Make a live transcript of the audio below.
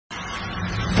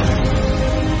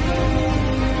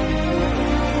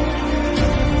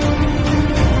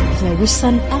there is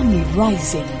an army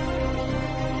rising.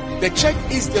 The church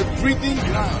is the breeding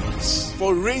grounds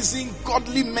for raising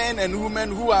godly men and women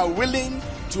who are willing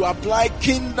to apply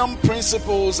kingdom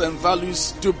principles and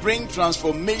values to bring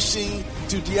transformation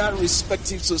to their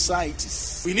respective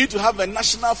societies. We need to have a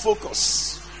national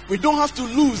focus. We don't have to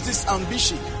lose this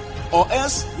ambition, or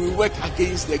else we work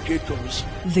against the Great Commission.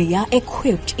 They are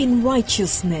equipped in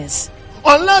righteousness.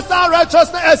 Unless our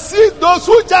righteousness exceeds those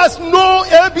who just know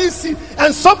ABC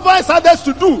and supervise others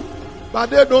to do, but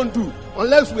they don't do.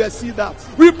 Unless we see that.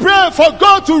 We pray for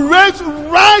God to raise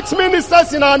right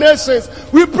ministers in our nations.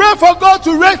 We pray for God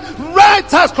to raise right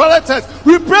tax collectors.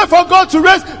 We pray for God to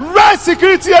raise right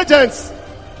security agents.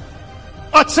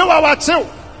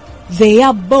 They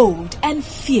are bold and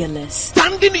fearless.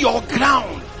 Standing your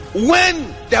ground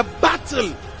when the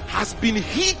battle has been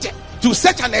heated to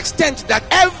such an extent that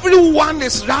everyone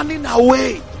is running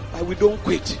away. But we don't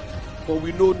quit, for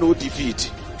we know no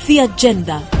defeat. The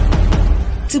agenda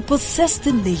to possess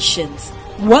the nations.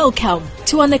 Welcome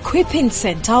to an equipping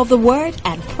center of the word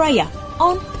and prayer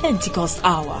on Pentecost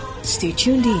Hour. Stay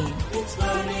tuned in.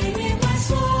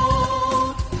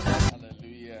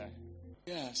 Hallelujah.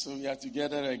 Yeah, so we are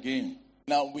together again.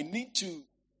 Now we need to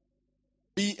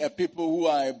be a people who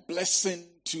are a blessing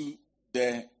to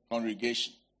the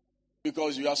congregation,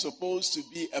 because you are supposed to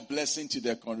be a blessing to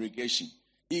the congregation.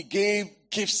 He gave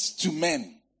gifts to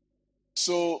men.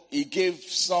 So he gave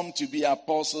some to be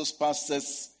apostles,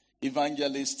 pastors,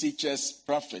 evangelists, teachers,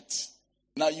 prophets.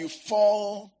 Now you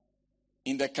fall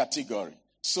in the category.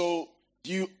 So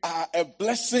you are a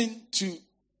blessing to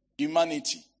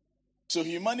humanity. So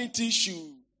humanity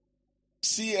should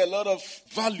see a lot of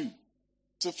value.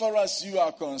 So far as you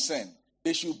are concerned,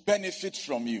 they should benefit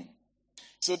from you.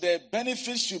 So the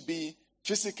benefits should be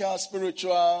physical,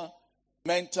 spiritual,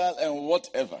 mental, and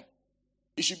whatever.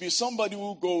 It should be somebody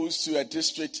who goes to a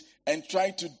district and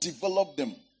try to develop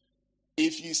them.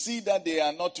 If you see that they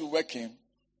are not working,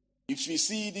 if you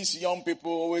see these young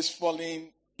people always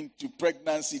falling into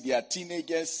pregnancy, they are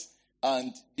teenagers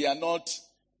and they are not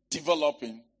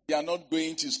developing, they are not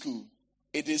going to school,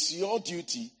 it is your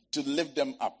duty to lift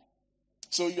them up.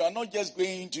 So you are not just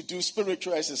going to do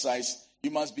spiritual exercise,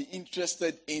 you must be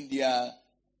interested in their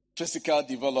physical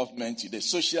development, the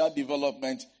social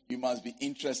development. You must be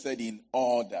interested in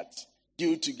all that.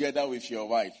 You together with your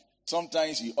wife.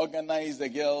 Sometimes you organize the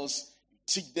girls,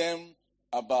 teach them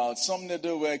about some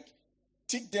needlework,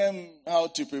 teach them how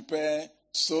to prepare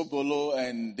sobolo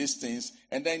and these things,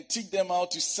 and then teach them how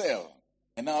to sell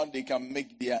and how they can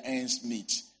make their ends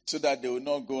meet so that they will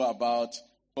not go about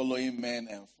following men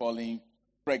and falling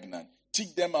pregnant.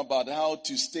 Teach them about how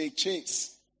to stay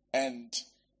chaste and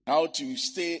how to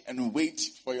stay and wait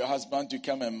for your husband to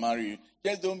come and marry you.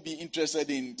 Just don't be interested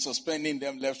in suspending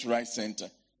them left, right, center.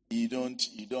 You don't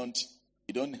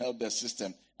help the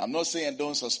system. I'm not saying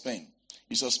don't suspend.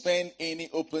 You suspend any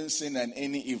open sin and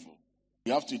any evil.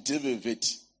 You have to deal with it.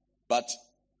 But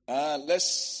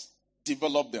let's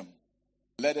develop them.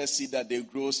 Let us see that they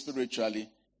grow spiritually,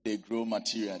 they grow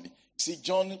materially. See,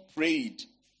 John prayed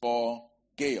for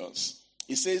girls.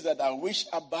 He says that I wish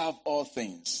above all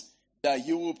things that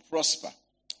you will prosper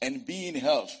and be in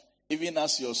health, even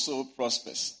as your soul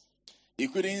prospers. He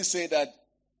couldn't say that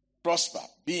prosper,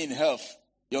 be in health,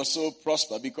 your soul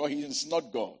prosper, because he is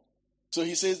not God. So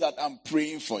he says that I'm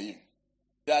praying for you,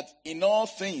 that in all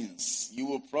things you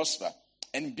will prosper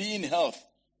and be in health,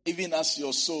 even as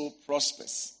your soul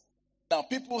prospers. Now,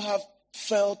 people have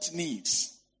felt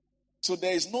needs. So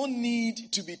there is no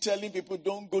need to be telling people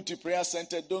don't go to prayer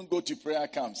center, don't go to prayer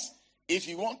camps. If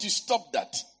you want to stop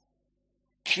that,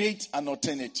 create an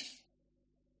alternative.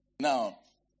 Now,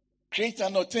 create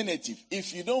an alternative.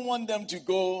 If you don't want them to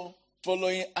go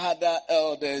following other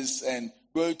elders and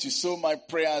go to so many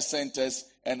prayer centers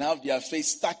and have their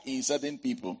face stuck in certain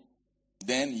people,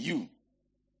 then you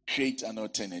create an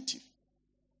alternative.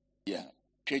 Yeah,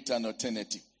 create an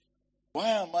alternative. Why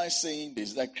am I saying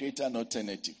this? That create an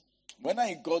alternative. When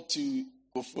I got to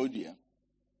Kofodia,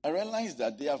 I realized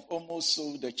that they have almost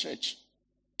sold the church.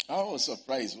 I was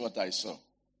surprised what I saw.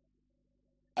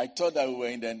 I thought that we were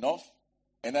in the north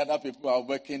and other people are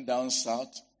working down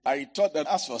south. I thought that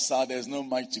as for south, there's no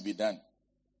much to be done.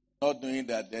 Not knowing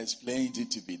that there's plenty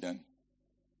to be done.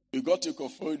 We got to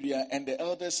Kofodia and the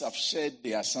elders have shared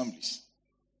their assemblies.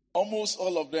 Almost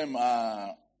all of them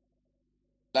are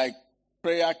like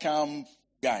prayer camp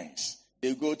guys.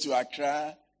 They go to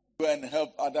Accra, go and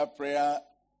help other prayer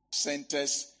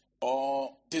centers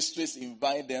or districts,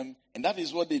 invite them. And that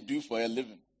is what they do for a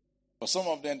living. For some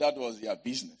of them, that was their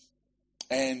business.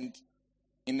 And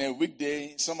in a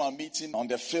weekday, some are meeting on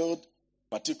the field,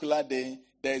 particular day,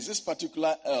 there is this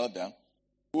particular elder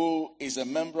who is a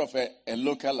member of a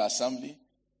local assembly.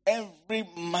 Every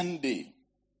Monday,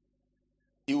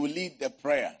 he will lead the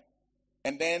prayer.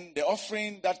 And then the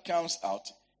offering that comes out,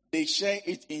 they share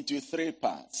it into 3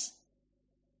 parts.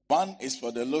 One is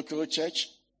for the local church,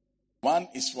 one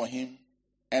is for him,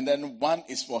 and then one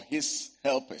is for his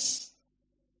helpers.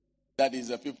 That is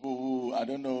the people who, I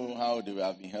don't know how they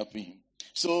have been helping him.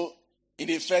 So, in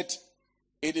effect,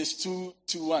 it is 2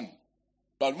 to 1.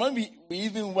 But when we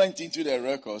even went into the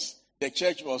records, the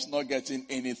church was not getting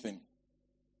anything.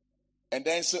 And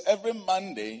then, so every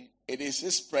Monday, it is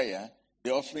his prayer,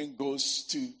 the offering goes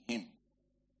to him.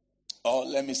 Or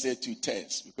let me say to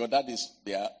Tess, because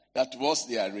that was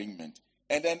the arrangement.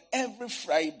 And then every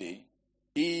Friday,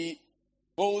 he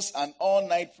holds an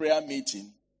all-night prayer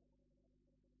meeting.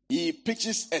 He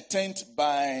pitches a tent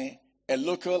by a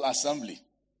local assembly.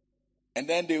 And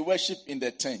then they worship in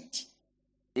the tent.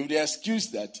 With the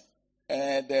excuse that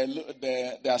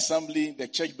the assembly, the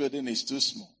church building is too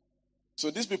small. So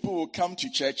these people will come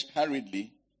to church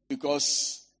hurriedly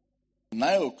because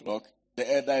 9 o'clock,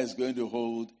 the elder is going to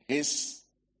hold his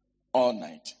all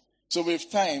night. So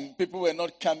with time, people were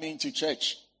not coming to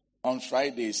church on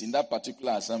Fridays in that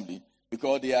particular assembly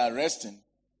because they are resting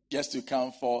just to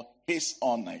come for his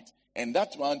all night. And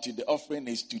that one to the offering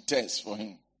is to test for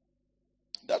him.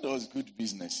 That was good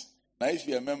business. Now if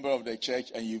you're a member of the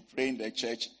church and you pray in the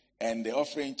church and the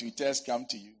offering to test come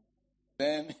to you,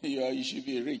 then you should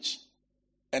be rich.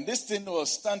 And this thing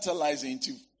was tantalizing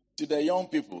to the young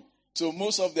people. So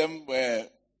most of them were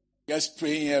just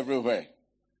praying everywhere.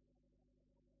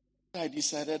 I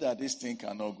decided that this thing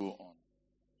cannot go on.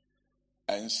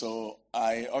 And so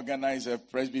I organized a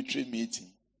presbytery meeting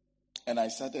and I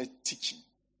started teaching.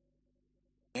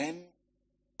 Then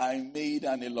I made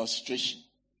an illustration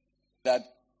that,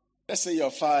 let's say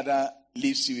your father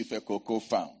leaves you with a cocoa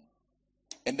farm.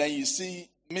 And then you see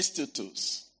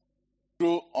mistletoes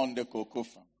grow on the cocoa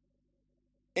farm.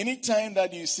 Anytime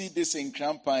that you see this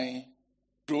encrampine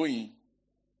growing,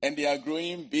 and they are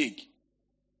growing big,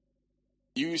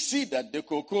 you see that the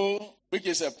cocoa, which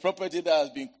is a property that has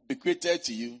been bequeathed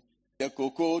to you, the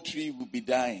cocoa tree will be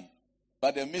dying.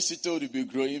 But the mistletoe will be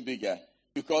growing bigger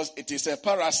because it is a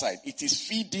parasite. It is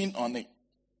feeding on it.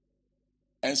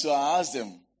 And so I asked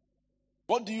them,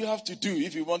 what do you have to do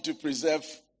if you want to preserve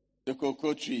the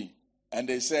cocoa tree? And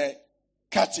they said,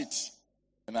 cut it.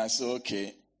 And I said,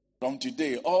 okay. From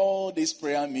today, all this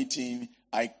prayer meeting,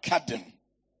 I cut them.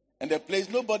 And the place,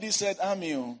 nobody said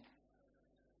amen.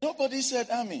 Nobody said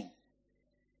amen.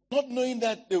 Not knowing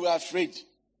that they were afraid.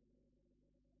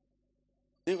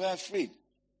 They were afraid.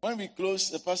 When we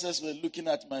closed, the pastors were looking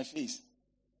at my face.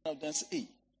 One of them said, hey,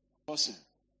 apostle,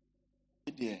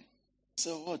 hey there. I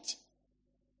said, what?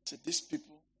 I said, these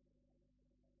people.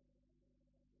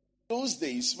 Those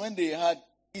days, when they had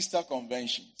Easter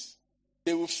conventions,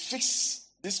 they would fix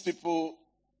these people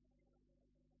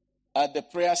at the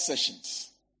prayer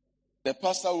sessions. The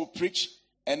pastor will preach,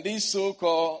 and these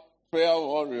so-called prayer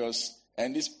warriors,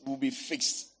 and this will be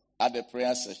fixed at the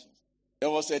prayer sessions.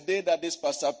 There was a day that this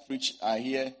pastor preached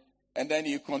here, and then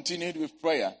he continued with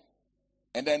prayer.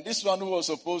 And then this one who was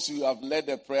supposed to have led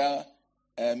the prayer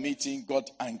meeting got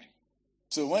angry.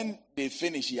 So when they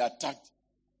finished, he attacked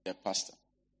the pastor.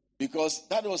 Because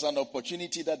that was an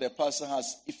opportunity that the pastor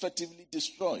has effectively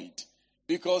destroyed.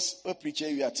 Because a preacher,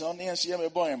 you are telling us, you have a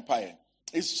boy empire.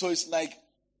 So it's like,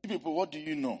 people, what do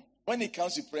you know? When it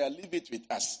comes to prayer, leave it with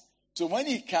us. So when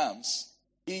he comes,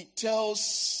 he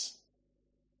tells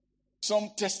some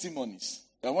testimonies.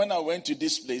 That when I went to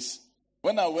this place,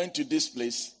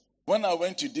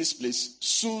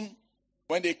 soon,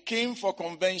 when they came for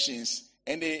conventions,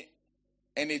 and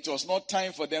it was not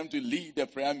time for them to lead the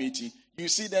prayer meeting, you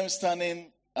see them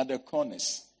standing at the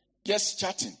corners, just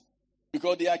chatting.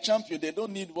 Because they are champions, they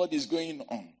don't need what is going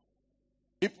on.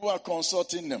 People are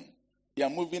consulting them. They are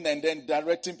moving and then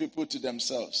directing people to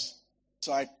themselves.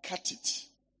 So I cut it.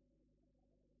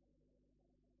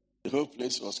 The whole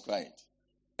place was quiet.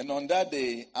 And on that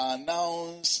day, I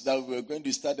announced that we were going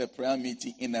to start a prayer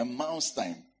meeting in a month's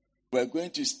time. We're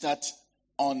going to start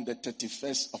on the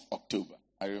 31st of October.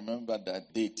 I remember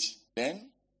that date. Then,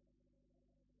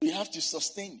 we have to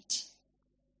sustain it.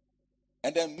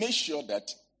 And then make sure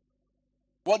that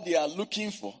what they are looking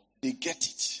for, they get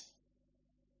it.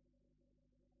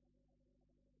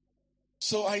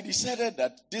 So I decided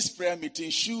that this prayer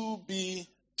meeting should be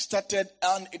started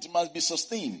and it must be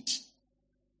sustained.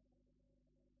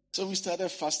 So we started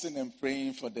fasting and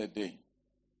praying for the day.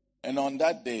 And on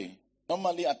that day,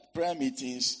 normally at prayer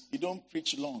meetings, you don't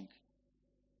preach long.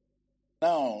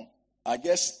 Now, I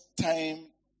guess time,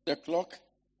 the clock,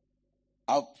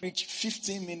 I'll preach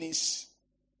 15 minutes,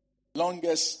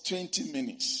 longest 20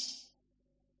 minutes.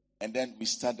 And then we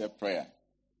start the prayer.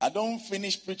 I don't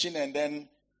finish preaching and then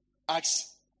ask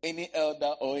any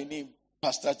elder or any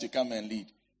pastor to come and lead.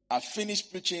 I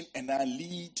finish preaching and I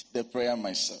lead the prayer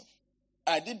myself.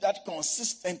 I did that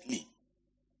consistently.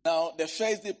 Now, the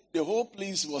first day, the whole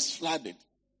place was flooded.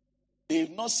 They've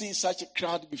not seen such a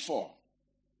crowd before.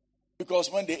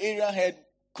 Because when the area head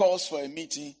calls for a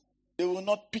meeting, they will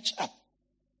not pitch up.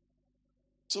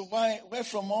 So where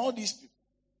from all these people?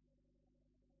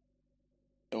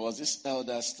 There was this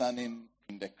elder standing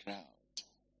in the crowd.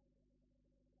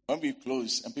 When we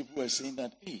closed, and people were saying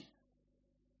that, hey,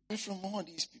 where from all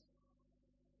these people?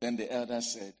 Then the elder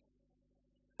said,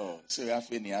 oh, so you have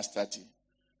any study?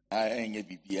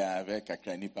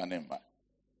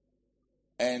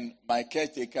 And my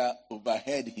caretaker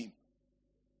overheard him,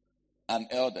 an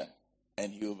elder,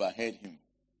 and he overheard him.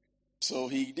 So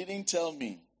he didn't tell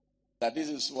me that this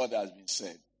is what has been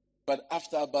said. But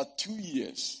after about 2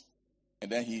 years,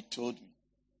 and then he told me,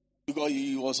 because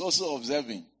he was also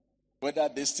observing whether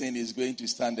this thing is going to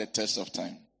stand the test of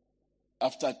time.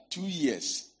 After 2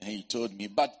 years, he told me.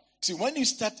 But see, when you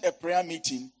start a prayer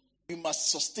meeting, you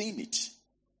must sustain it.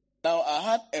 Now, I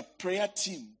had a prayer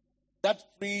team that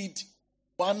prayed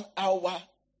 1 hour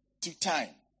to time.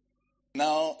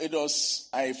 Now,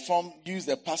 I used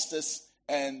the pastors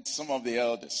and some of the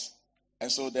elders.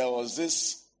 And so there was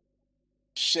this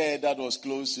shed that was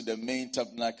close to the main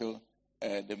tabernacle,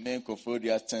 the main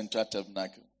Kofodia Central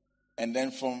Tabernacle. And then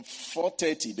from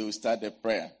 4:30, they will start the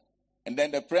prayer. And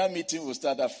then the prayer meeting will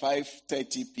start at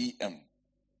 5:30 p.m.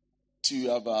 to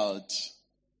about,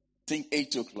 I think,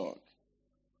 8 o'clock.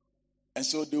 And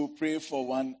so they will pray for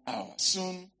 1 hour.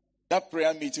 Soon, that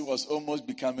prayer meeting was almost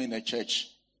becoming a church.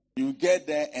 You get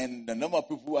there and the number of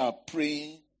people are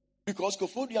praying because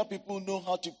Kofodia people know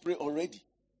how to pray already.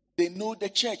 They know the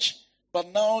church.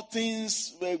 But now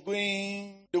things were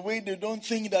going the way they don't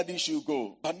think that they should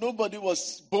go. But nobody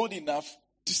was bold enough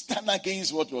to stand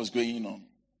against what was going on.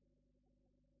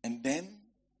 And then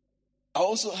I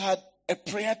also had a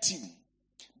prayer team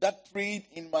that prayed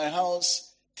in my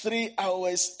house 3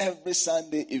 hours every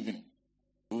Sunday evening.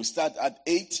 We'll start at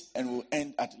 8 and we'll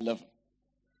end at 11.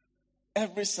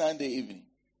 Every Sunday evening.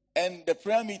 And the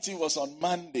prayer meeting was on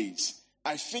Mondays.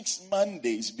 I fixed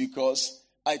Mondays because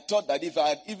I thought that if I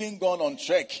had even gone on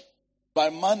trek, by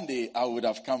Monday I would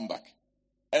have come back.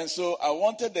 And so I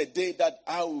wanted the day that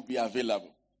I would be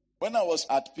available. When I was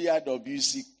at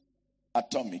PIWC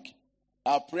Atomic,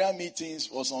 our prayer meetings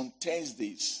was on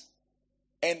Thursdays.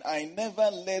 And I never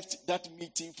left that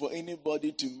meeting for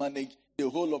anybody to manage the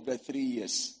whole of the 3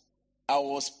 years. I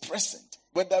was present,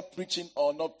 whether preaching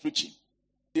or not preaching.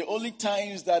 The only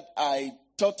times that I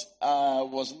thought I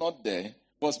was not there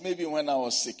was maybe when I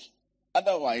was sick.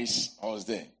 Otherwise, I was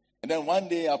there. And then one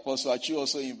day, Apostle Achi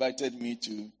also invited me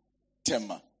to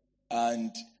Tema.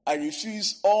 And I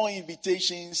refused all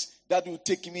invitations that would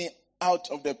take me out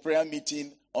of the prayer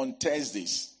meeting on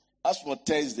Thursdays. As for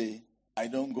Thursday, I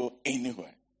don't go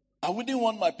anywhere. I wouldn't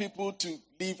want my people to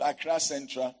leave Accra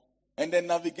Central and then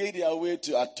navigate their way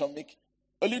to Atomic,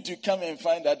 only to come and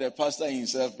find that the pastor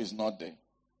himself is not there.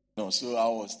 No, so I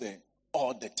was there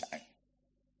all the time.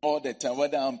 All the time.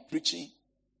 Whether I'm preaching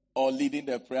or leading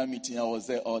the prayer meeting, I was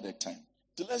there all the time.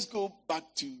 So let's go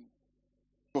back to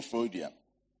Kofodia.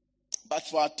 But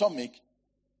for Atomic,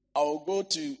 I will go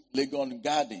to Legon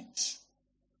Gardens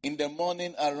in the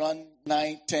morning around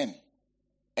 9:10.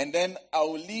 And then I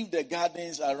will leave the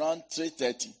gardens around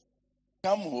 3:30.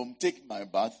 Come home, take my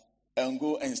bath, and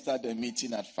go and start the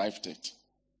meeting at 5:30.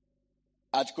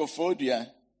 At Kofodia,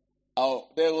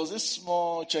 there was a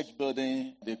small church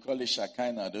building, they call it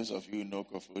Shekinah, those of you who know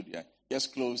Kofodia,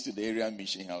 just close to the area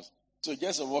mission house. So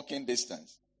just a walking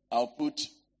distance. I'll put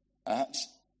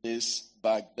this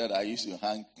bag that I used to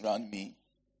hang around me,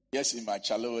 just in my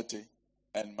chalote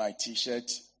and my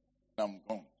t-shirt, and I'm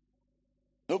gone.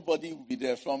 Nobody will be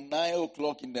there from 9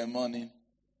 o'clock in the morning.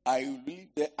 I will leave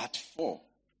there at 4.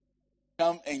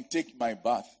 Come and take my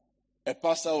bath. A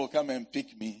pastor will come and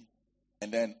pick me,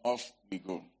 and then off we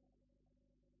go.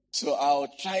 So I'll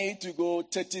try to go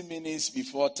 30 minutes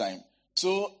before time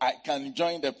so I can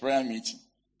join the prayer meeting,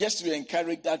 just to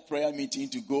encourage that prayer meeting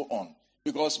to go on,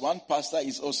 because one pastor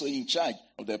is also in charge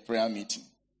of the prayer meeting.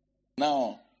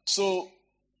 Now, so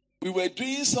we were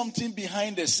doing something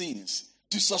behind the scenes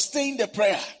to sustain the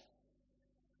prayer.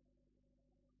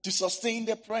 To sustain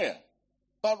the prayer.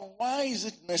 But why is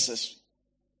it necessary?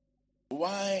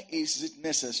 Why is it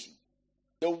necessary?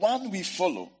 The one we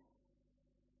follow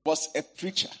was a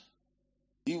preacher.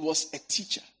 He was a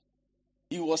teacher.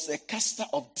 He was a caster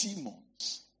of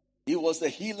demons. He He was the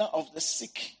healer of the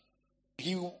sick.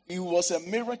 He was a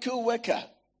miracle worker.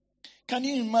 Can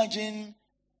you imagine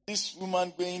this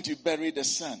woman going to bury the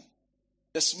son,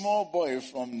 the small boy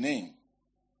from Nain?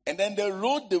 And then the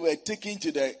road they were taking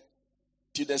to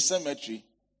the cemetery,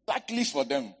 luckily for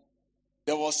them,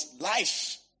 there was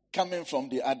life coming from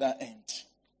the other end.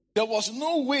 There was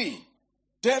no way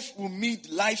death will meet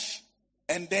life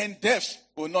and then death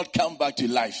will not come back to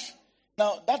life.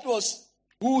 Now, that was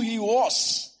who he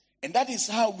was, and that is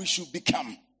how we should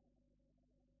become.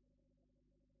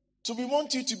 So we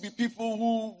want you to be people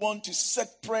who want to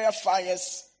set prayer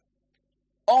fires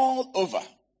all over,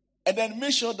 and then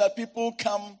make sure that people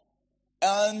come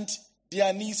and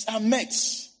their needs are met.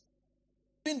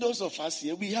 Even those of us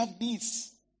here, we have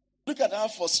needs. Look at how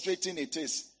frustrating it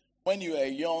is when you are a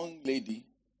young lady,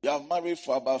 you have married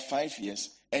for about 5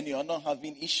 years, and you are not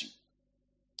having issue.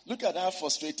 Look at how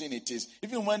frustrating it is.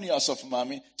 Even when you are suffering,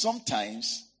 mommy,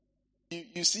 sometimes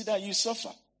you see that you suffer.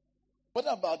 What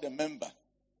about the member?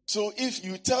 So if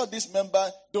you tell this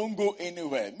member, don't go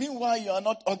anywhere, meanwhile you are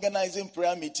not organizing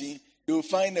prayer meeting, they will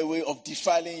find a way of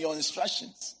defiling your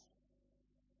instructions.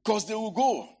 Because they will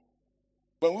go.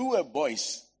 When we were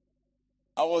boys,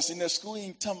 I was in a school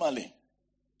in Tamale.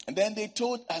 And then they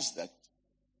told us that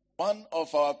one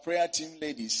of our prayer team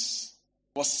ladies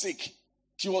was sick.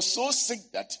 She was so sick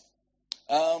that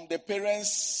the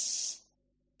parents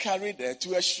carried her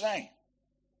to a shrine.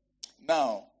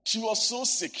 Now, she was so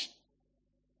sick.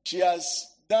 She has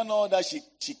done all that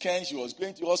she can. She was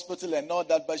going to hospital and all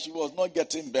that, but she was not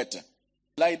getting better.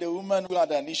 Like the woman who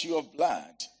had an issue of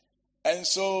blood. And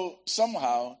so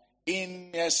somehow,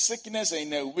 in her sickness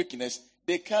and in her weakness,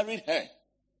 they carried her.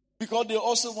 Because they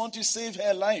also want to save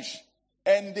her life.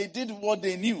 And they did what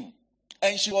they knew.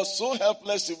 And she was so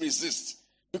helpless to resist.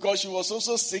 Because she was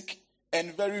also sick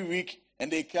and very weak.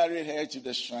 And they carried her to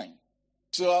the shrine.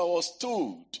 So I was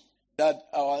told that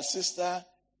our sister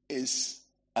is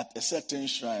at a certain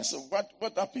shrine. So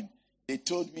what happened? They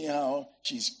told me how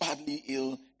she's badly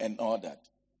ill and all that.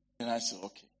 And I said,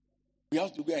 okay. We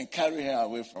have to go and carry her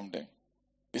away from them.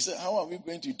 They said, how are we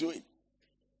going to do it?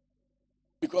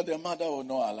 Because the mother will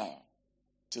not allow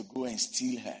to go and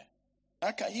steal her.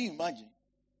 How can you imagine?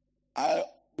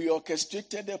 We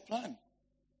orchestrated the plan.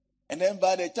 And then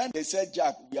by the time they said,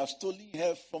 Jack, we have stolen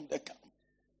her from the camp.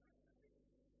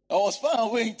 I was far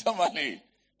away in Tamale.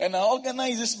 And I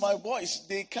organized this, my boys.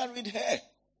 They carried her.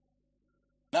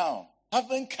 Now,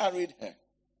 having carried her,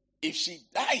 if she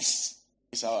dies,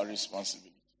 it's our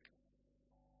responsibility.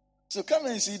 So come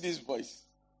and see this voice.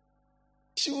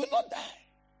 She will not die.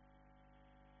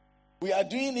 We are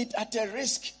doing it at a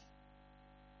risk.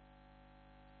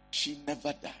 She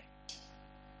never died.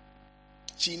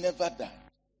 She never died.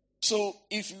 So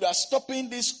if you are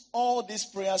stopping all these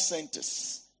prayer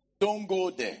centers, don't go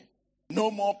there.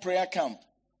 No more prayer camp.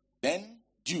 Then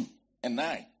you and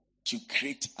I should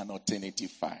create an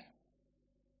alternative fire.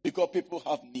 Because people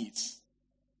have needs.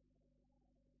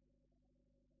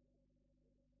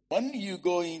 When you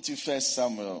go into 1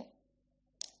 Samuel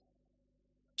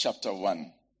chapter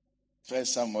 1, 1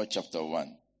 Samuel chapter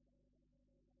 1,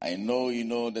 I know you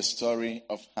know the story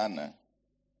of Hannah.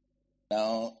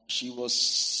 Now, she was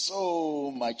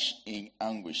so much in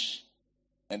anguish.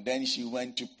 And then she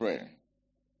went to prayer.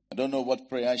 I don't know what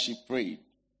prayer she prayed,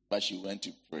 but she went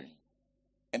to pray.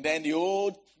 And then the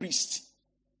old priest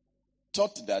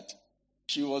thought that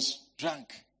she was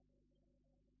drunk.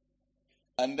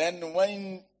 And then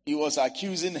when he was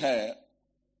accusing her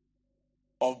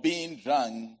of being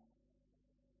drunk,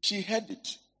 she heard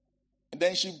it. And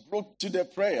then she broke to the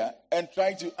prayer and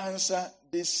tried to answer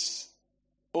this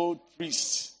old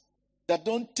priest that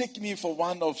don't take me for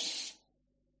one of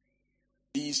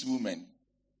these women.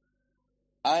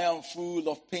 I am full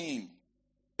of pain.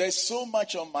 There's so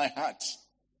much on my heart.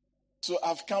 So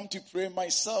I've come to pray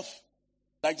myself.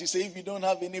 Like to say, if you don't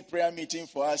have any prayer meeting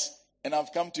for us, and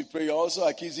I've come to pray, you're also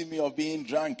accusing me of being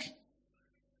drunk.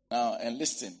 Now, and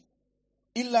listen.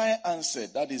 Eli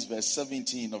answered, that is verse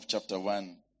 17 of chapter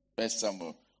 1, 1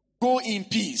 Samuel. Go in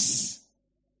peace,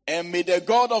 and may the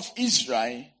God of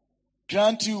Israel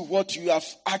grant you what you have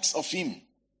asked of him.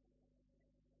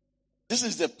 This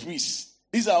is the priest.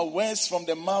 These are words from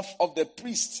the mouth of the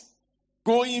priest.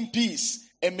 Go in peace,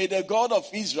 and may the God of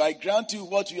Israel grant you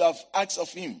what you have asked of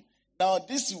him. Now,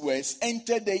 these words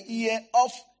entered the ear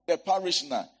of the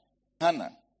parishioner,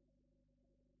 Hannah.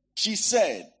 She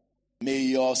said, may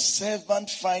your servant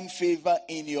find favor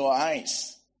in your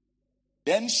eyes.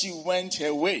 Then she went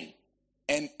her way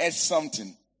and ate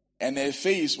something, and her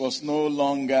face was no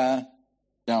longer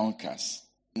downcast.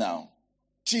 Now,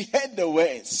 she heard the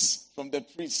words from the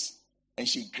priest, and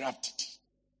she grabbed it.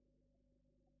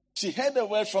 She heard the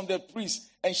word from the priest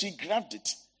and she grabbed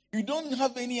it. You don't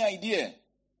have any idea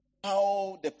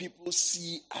how the people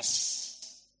see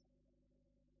us.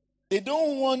 They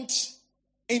don't want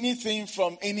anything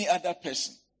from any other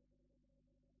person.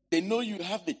 They know you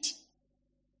have it.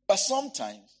 But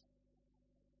sometimes,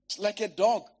 it's like a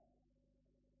dog.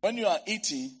 When you are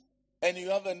eating and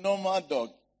you have a normal dog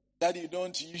that you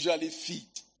don't usually feed,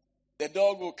 the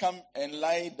dog will come and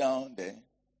lie down there.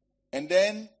 And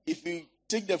then if you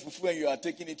take the fufu and you are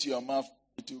taking it to your mouth,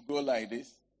 it will go like this.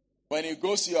 When it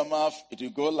goes to your mouth, it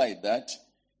will go like that.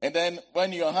 And then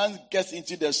when your hand gets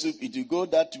into the soup, it will go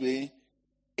that way.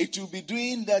 It will be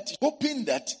doing that, hoping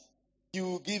that you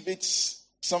will give it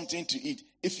something to eat.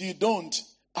 If you don't,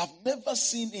 I've never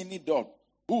seen any dog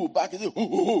who will back and say,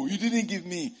 oh, you didn't give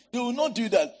me. They will not do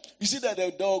that. You see that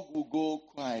the dog will go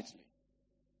quietly.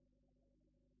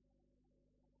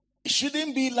 It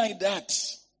shouldn't be like that.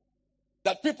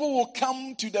 That people will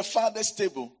come to the Father's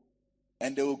table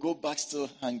and they will go back still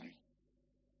hungry.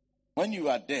 When you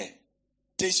are there,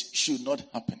 this should not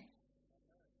happen.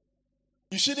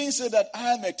 You shouldn't say that I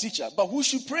am a teacher, but who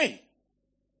should pray?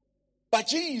 But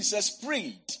Jesus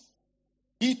prayed.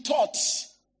 He taught.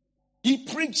 He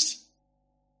preached.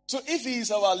 So if he is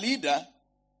our leader,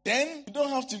 then you don't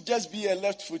have to just be a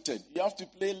left-footed. You have to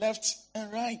play left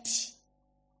and right.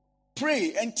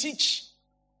 Pray and teach.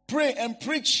 Pray and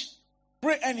preach.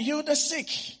 Pray and heal the sick.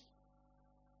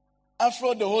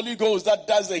 After the Holy Ghost that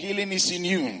does the healing is in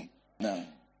you. No.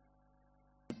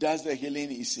 Does the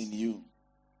healing is in you.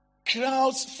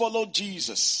 Crowds followed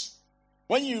Jesus.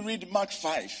 When you read Mark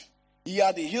 5, he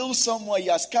had healed someone. He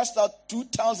has cast out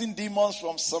 2,000 demons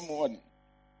from someone.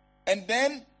 And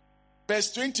then,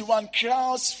 verse 21,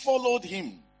 crowds followed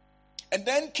him. And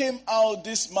then came out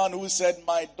this man who said,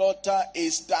 my daughter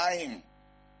is dying.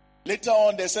 Later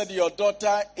on, they said, your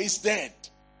daughter is dead.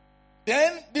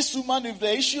 Then this woman with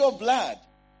the issue of blood,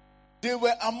 they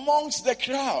were amongst the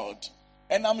crowd.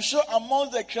 And I'm sure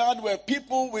amongst the crowd were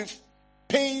people with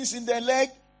pains in their leg,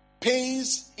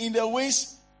 pains in the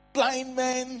waist, blind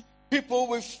men, people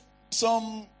with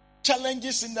some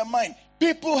challenges in their mind.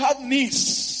 People have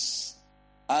needs.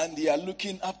 And they are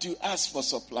looking up to us for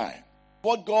supply.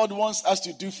 What God wants us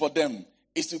to do for them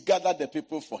is to gather the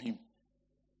people for him.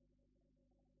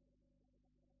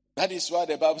 That is why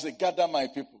the Bible says, gather my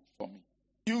people for me.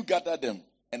 You gather them,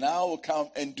 and I will come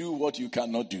and do what you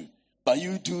cannot do. But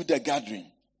you do the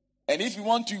gathering. And if you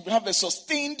want to have a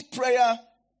sustained prayer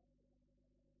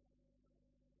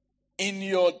in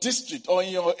your district or in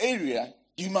your area,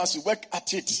 you must work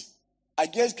at it. I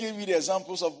just gave you the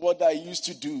examples of what I used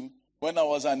to do when I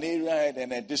was an area head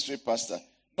and a district pastor.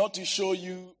 Not to show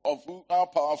you of how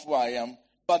powerful I am,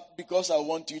 but because I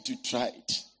want you to try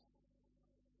it.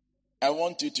 I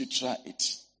want you to try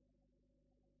it.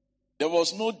 There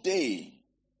was no day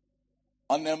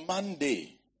on a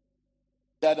Monday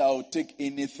that I would take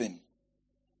anything.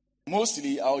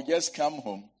 Mostly, I would just come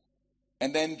home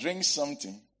and then drink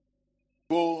something,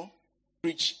 go,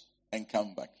 preach, and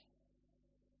come back.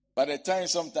 By the time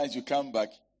sometimes you come back,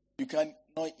 you cannot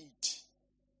eat.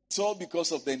 It's all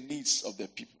because of the needs of the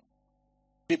people.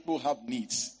 People have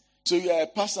needs. So you are a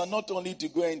pastor not only to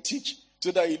go and teach,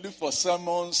 so that you look for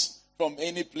sermons from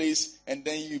any place and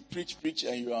then you preach,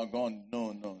 and you are gone.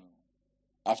 No.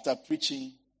 After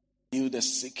preaching, heal the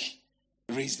sick,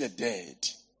 raise the dead.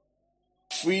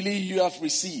 Freely you have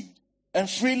received, and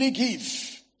freely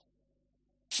give.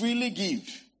 Freely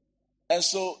give. And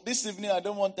so this evening, I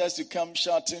don't want us to come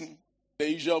shouting the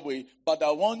usual way, but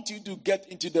I want you to get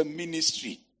into the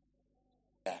ministry.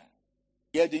 Yeah.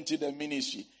 Get into the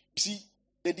ministry. You see,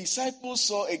 the disciples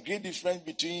saw a great difference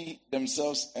between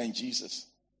themselves and Jesus.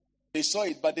 They saw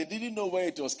it, but they didn't know where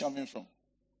it was coming from.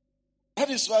 That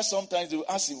is why sometimes they will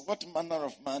ask him, what manner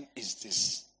of man is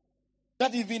this?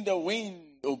 That even the wind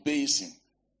obeys him.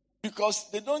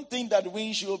 Because they don't think that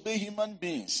wind should obey human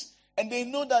beings. And they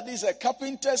know that this is a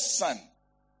carpenter's son.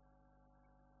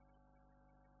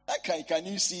 Can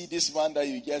you see this one that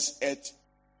you just ate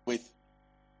with?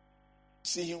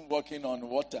 See him walking on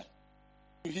water.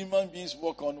 Do human beings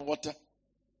walk on water?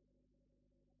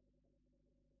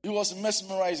 He was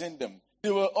mesmerizing them. They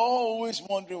were always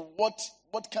wondering what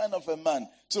kind of a man.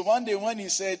 So one day when he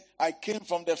said, I came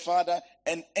from the Father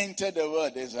and entered the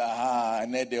world, they said,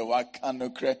 and then they were kind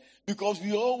of crazy. Because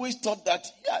we always thought that,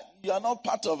 you are not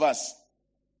part of us.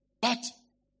 But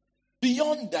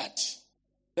beyond that,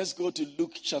 let's go to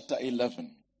Luke chapter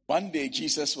 11. One day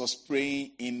Jesus was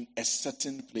praying in a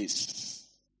certain place.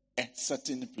 A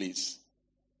certain place.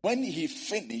 When he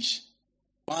finished,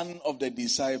 one of the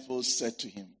disciples said to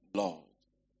him, Lord,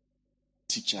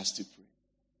 teach us to pray.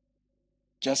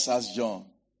 Just as John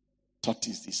taught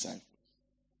his disciples,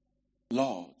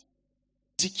 Lord,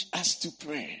 teach us to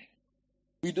pray.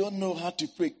 We don't know how to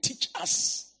pray. Teach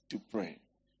us to pray.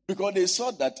 Because they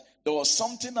saw that there was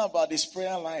something about his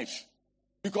prayer life.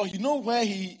 Because you know where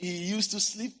he used to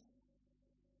sleep?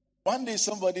 One day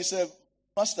somebody said,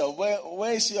 Master,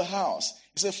 where is your house?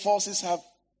 He said, foxes have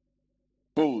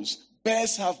holes,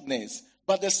 bears have nests,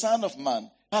 but the Son of Man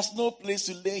has no place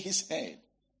to lay his head.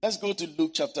 Let's go to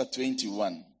Luke chapter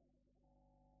 21.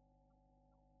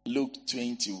 Luke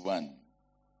 21.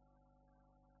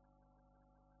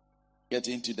 Get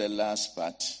into the last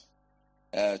part.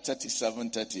 37,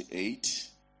 38.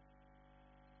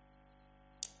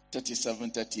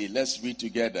 37, 38. Let's read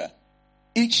together.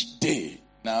 Each day.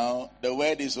 Now, the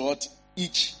word is what?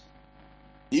 Each.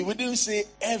 He wouldn't say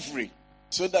every,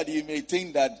 so that you may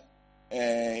think that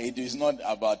it is not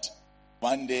about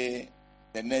one day,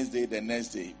 the next day, the next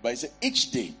day. But he said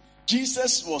each day.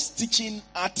 Jesus was teaching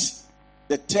at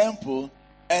the temple,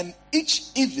 and each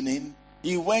evening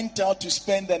he went out to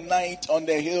spend the night on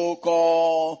the hill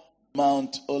called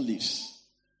Mount Olives.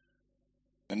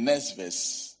 The next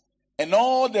verse. And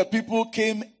all the people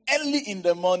came early in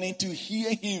the morning to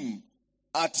hear him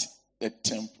at the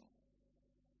temple.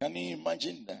 Can you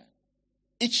imagine that?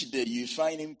 Each day you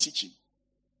find him teaching.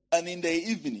 And in the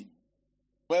evening,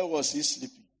 where was he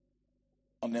sleeping?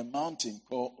 On a mountain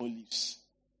called Olives.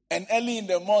 And early in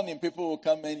the morning, people will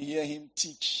come and hear him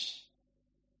teach.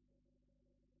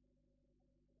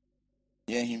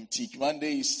 Hear him teach. One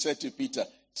day he said to Peter,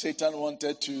 Satan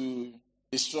wanted to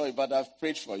destroy, but I've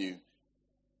prayed for you.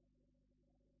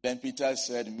 Then Peter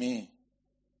said, me.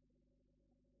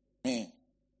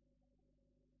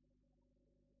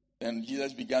 Then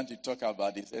Jesus began to talk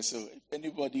about it. He said, so if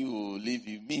anybody will leave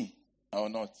you, me, I will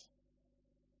not.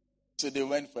 So they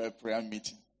went for a prayer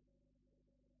meeting.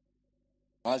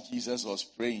 While Jesus was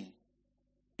praying,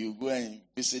 you go and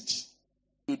visit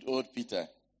good old Peter.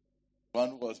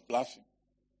 One was bluffing.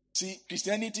 See,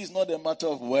 Christianity is not a matter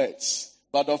of words,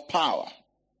 but of power.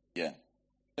 Yeah.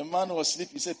 The man was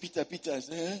sleeping. He said, Peter. I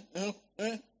said,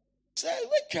 Say,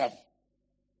 wake up.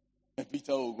 And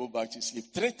Peter will go back to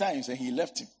sleep 3 times, and he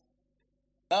left him.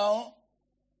 Now,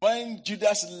 when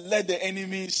Judas led the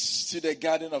enemies to the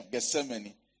Garden of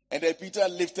Gethsemane, and then Peter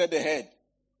lifted the head,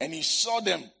 and he saw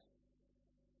them.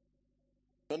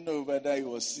 Don't know whether he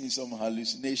was seeing some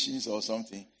hallucinations or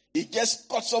something. He just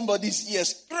caught somebody's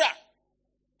ears.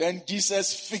 Then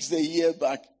Jesus fixed the ear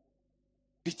back.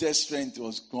 Peter's strength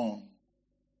was gone.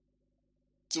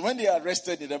 So when they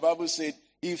arrested him, the Bible said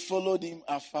he followed him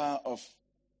afar off.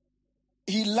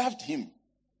 He loved him,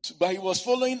 but he was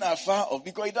following afar off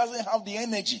because he doesn't have the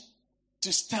energy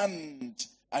to stand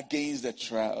against the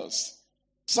trials.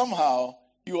 Somehow,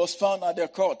 he was found at the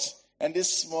court, and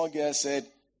this small girl said,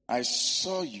 I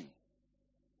saw you.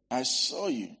 He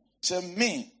said,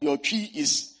 me, your tree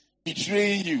is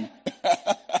betraying you.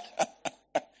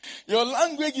 Your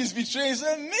language is betraying. He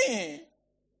said, me.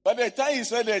 By the time he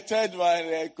said the third one,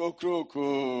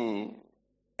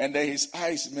 and then his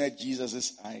eyes met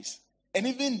Jesus' eyes. And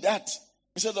even that,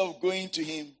 instead of going to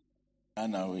him,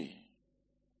 ran away.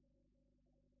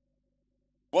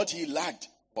 What he lacked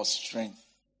was strength.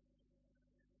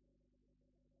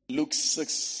 Luke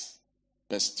 6,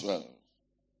 verse 12.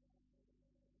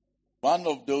 One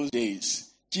of those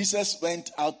days, Jesus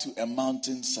went out to a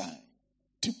mountainside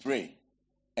to pray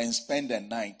and spend the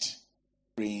night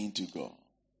praying to God.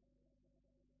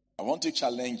 I want to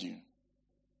challenge you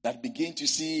that begin to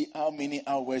see how many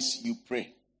hours you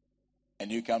pray,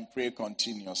 and you can pray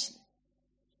continuously.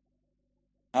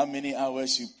 How many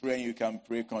hours you pray and you can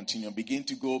pray continuously. Begin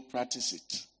to go practice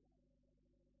it.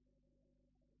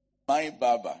 My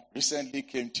barber recently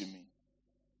came to me.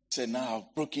 Said, now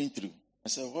I've broken through. I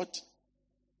said, what?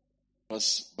 I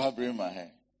was barbering my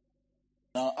hair.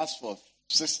 Now ask for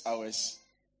 6 hours,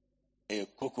 a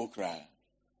cocoa cry.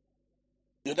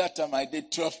 The other time I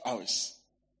did 12 hours.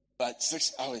 But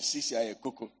 6 hours, 6 hours, a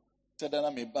cocoa. Said that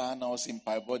I'm a bar now, in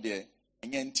my body.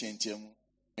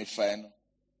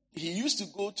 He used to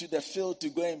go to the field to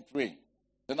go and pray.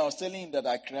 Then I was telling him that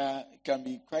Accra can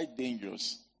be quite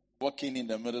dangerous, walking in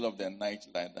the middle of the night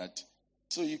like that.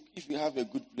 So if you have a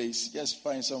good place, just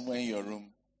find somewhere in your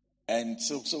room. And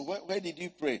so where did you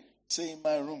pray? Say, in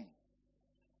my room.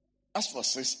 Ask for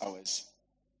 6 hours.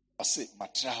 I say,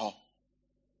 matrao.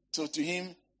 So to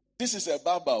him, this is a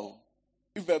barber.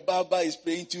 If a barber is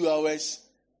praying 2 hours,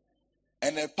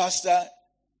 and a pastor,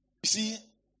 you see,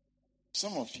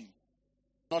 some of you,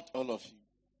 not all of you,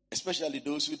 especially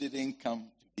those who didn't come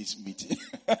to this meeting.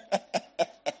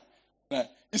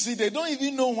 You see, they don't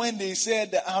even know when they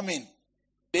said the Amen.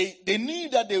 They knew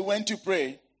that they went to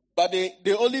pray, But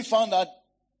they only found out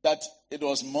that it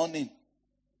was morning.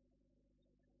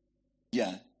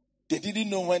 Yeah. They didn't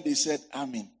know when they said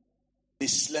Amen. They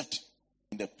slept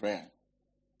in the prayer,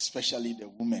 especially the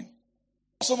women.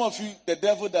 Some of you, the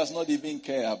devil does not even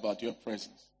care about your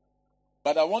presence.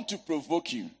 But I want to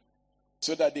provoke you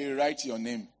so that they write your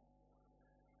name.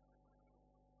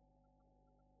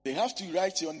 They have to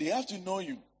write your name. They have to know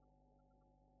you.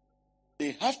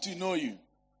 They have to know you.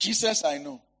 Jesus, I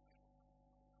know.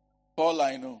 Paul,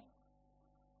 I know.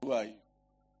 Who are you?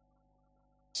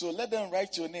 So let them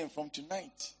write your name from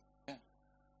tonight. Yeah.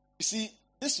 You see,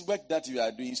 this work that you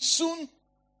are doing, soon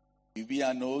you'll be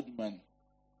an old man.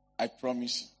 I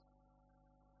promise you.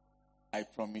 I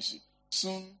promise you.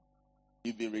 Soon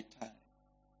you'll be retired.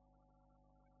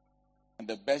 And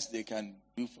the best they can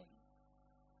do for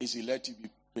you is to let you be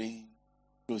praying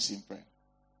closing prayer.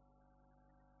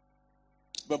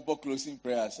 But closing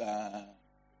prayers are,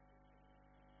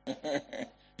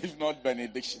 if not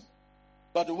benediction.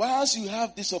 But whilst you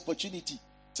have this opportunity,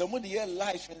 somebody here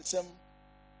life and some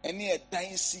any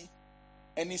dynasty,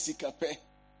 any sikape,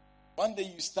 one day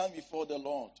you stand before the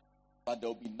Lord, but there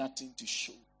will be nothing to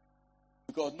show.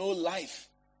 Because no life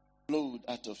flowed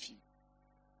out of you.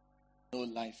 No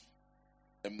life.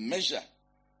 The measure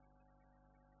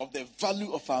of the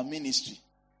value of our ministry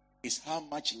is how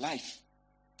much life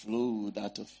flowed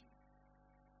out of you.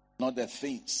 Not the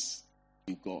things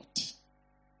you got.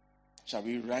 Shall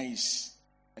we rise?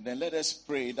 And then let us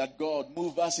pray that God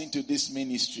move us into this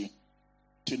ministry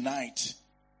tonight.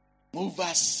 Move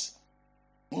us.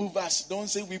 Move us. Don't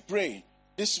say we pray.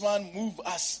 This one, move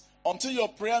us. Until your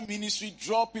prayer ministry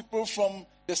draw people from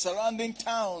the surrounding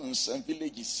towns and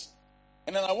villages.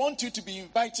 And then I want you to be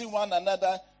inviting one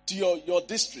another to your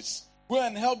districts. Go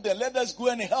and help them. Let us go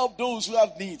and help those who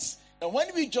have needs. And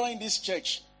when we join this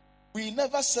church, we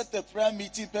never set a prayer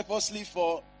meeting purposely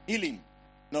for healing.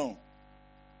 No.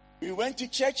 We went to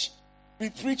church, we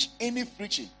preached any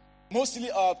preaching.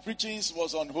 Mostly our preachings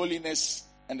was on holiness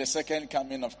and the second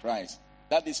coming of Christ.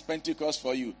 That is Pentecost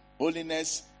for you.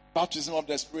 Holiness, baptism of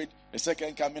the Spirit, the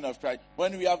second coming of Christ.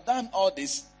 When we have done all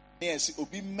this, yes,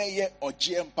 Obi Meye or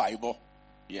GM Bible.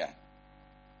 Yeah.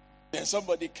 Then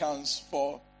somebody comes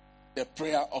for the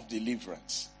prayer of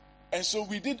deliverance. And so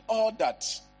we did all that.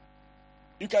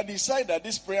 You can decide that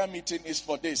this prayer meeting is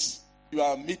for this. You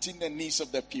are meeting the needs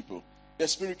of the people, the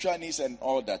spiritual needs and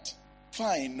all that.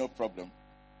 Fine, no problem.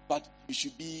 But you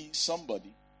should be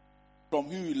somebody from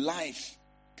whose life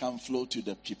can flow to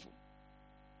the people.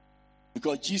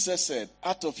 Because Jesus said,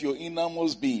 out of your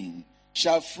innermost being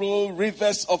shall flow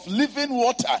rivers of living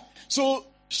water. So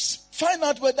find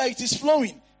out whether it is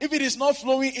flowing. If it is not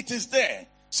flowing, it is there.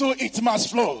 So it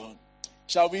must flow.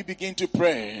 Shall we begin to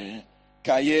pray?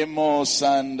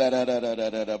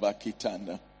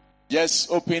 Yes,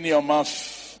 open your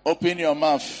mouth. Open your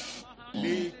mouth.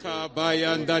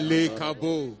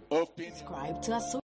 Subscribe to us.